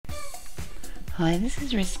Hi, this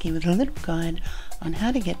is Risky with a little guide on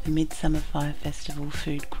how to get the Midsummer Fire Festival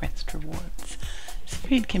food quest rewards. This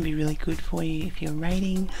food can be really good for you if you're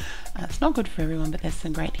raiding. It's not good for everyone, but there's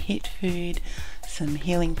some great hit food, some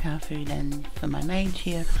healing power food, and for my mage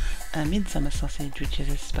here, a Midsummer sausage, which is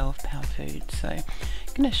a spellpower food. So I'm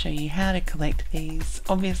going to show you how to collect these.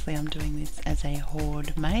 Obviously I'm doing this as a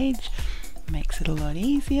Horde mage. Makes it a lot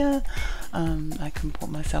easier. I can put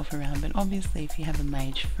myself around, but obviously if you have a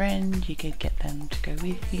mage friend you could get them to go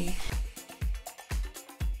with you.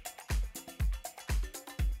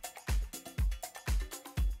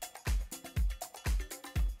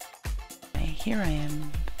 Here I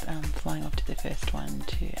am flying off to the first one,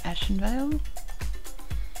 to Ashenvale.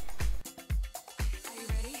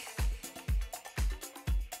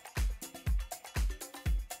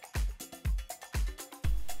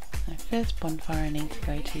 First bonfire I need to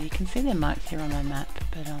go to, you can see they're marked here on my map,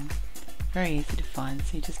 but very easy to find,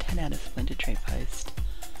 so you just head out of Splinter Tree Post,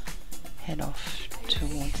 head off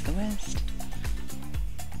towards the west,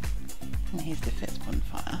 and here's the first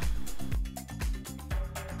bonfire.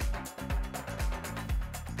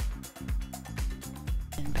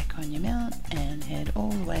 And back on your mount and head all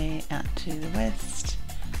the way out to the west,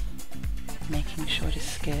 making sure to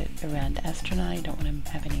skirt around Astronaut. You don't want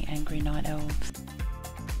to have any angry night elves.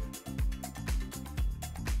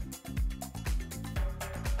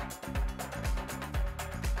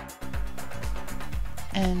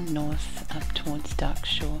 And north up towards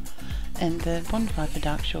Darkshore, and the bonfire for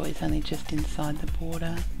Darkshore is only just inside the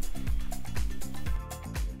border.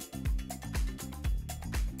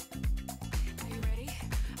 Are you ready?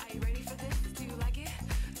 Are you ready for this? Do you like it?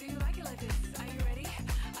 Do you like it like this? Are you ready?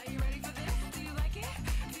 Are you ready for this? Do you like it?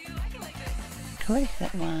 Do you like it like this? Collect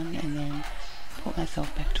that one and then put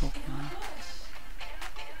myself back to Auckland.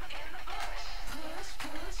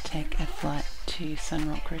 Take a flight to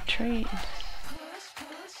Sunrock Retreat.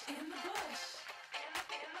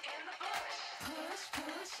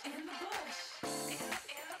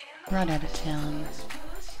 Right out of town,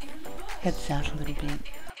 head south a little bit.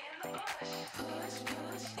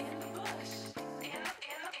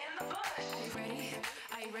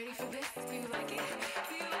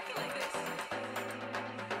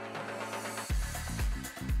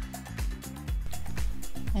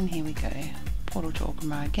 And here we go, portal to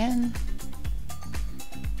Orgrimmar again.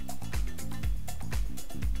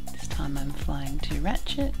 This time I'm flying to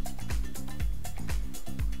Ratchet.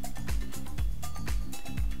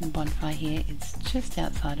 The bonfire here is just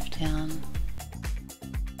outside of town.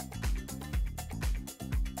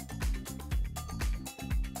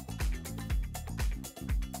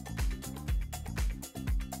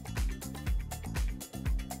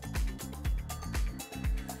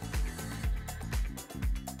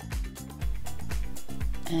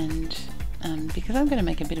 And because I'm going to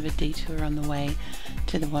make a bit of a detour on the way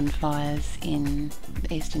to the bonfires in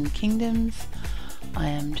the Eastern Kingdoms, I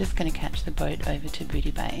am just going to catch the boat over to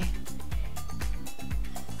Booty Bay.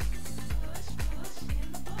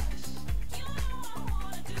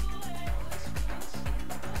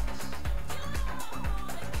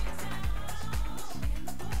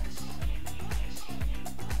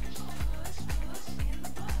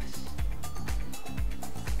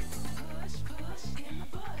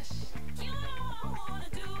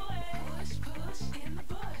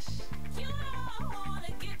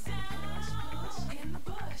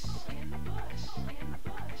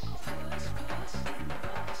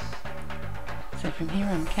 So from here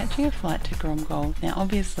I'm catching a flight to Gromgol. Now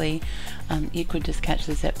obviously you could just catch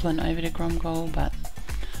the Zeppelin over to Gromgol, but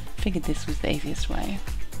figured this was the easiest way.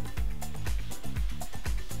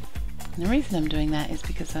 And the reason I'm doing that is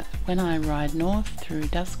because when I ride north through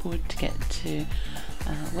Duskwood to get to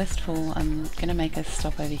Westfall, I'm going to make a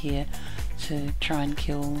stop over here to try and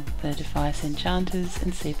kill the Defias Enchanters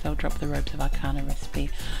and see if they'll drop the Robes of Arcana recipe.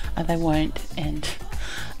 They won't, and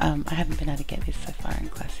I haven't been able to get this so far in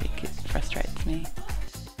Classic. It frustrates me.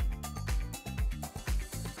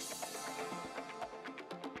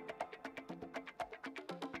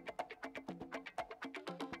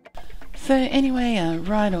 So anyway,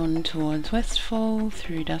 ride on towards Westfall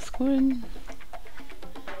through Duskwood.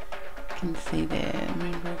 You can see there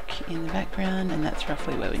Moonbrook in the background, and that's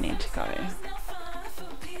roughly where we need to go.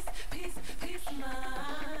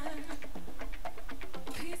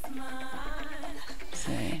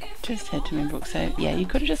 So just head to Moonbrook. So yeah, you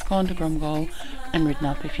could have just gone to Gromgol and ridden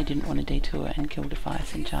up if you didn't want to detour and kill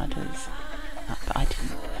Defias Enchanters, but I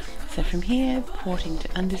didn't. So from here, porting to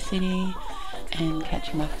Undercity and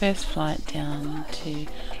catching my first flight down to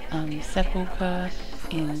Sepulchre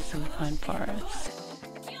in Silverpine Forest.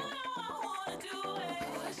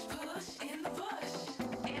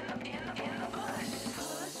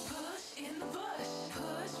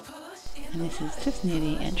 And this is just near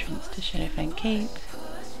the entrance to Shadowfang Keep,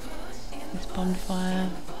 this bonfire.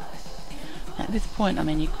 At this point, I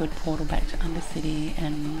mean, you could portal back to Undercity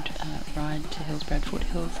and ride to Hillsbrad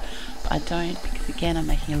Foothills, but I don't, because again I'm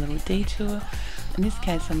making a little detour. In this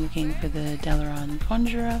case I'm looking for the Dalaran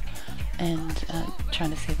Conjurer and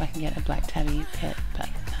trying to see if I can get a Black Tabby pet, but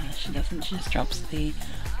she doesn't, she just drops the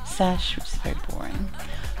sash, which is very boring.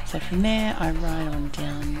 So from there I ride on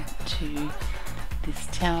down to this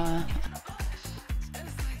tower.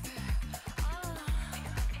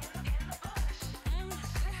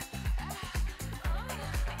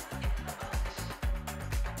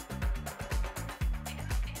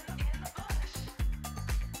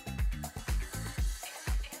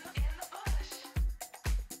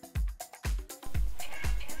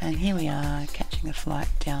 And here we are, catching a flight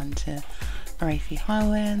down to Arathi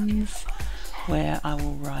Highlands, where I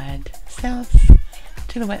will ride south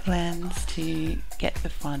to the wetlands to get the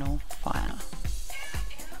final fire.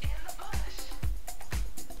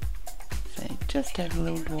 So just over a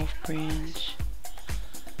little dwarf bridge,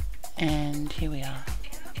 and here we are.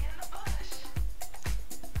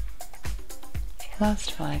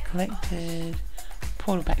 Last fire collected,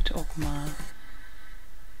 portal back to Orgrimmar.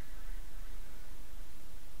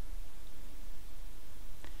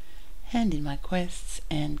 Hand in my quests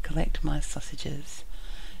and collect my sausages.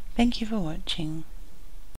 Thank you for watching.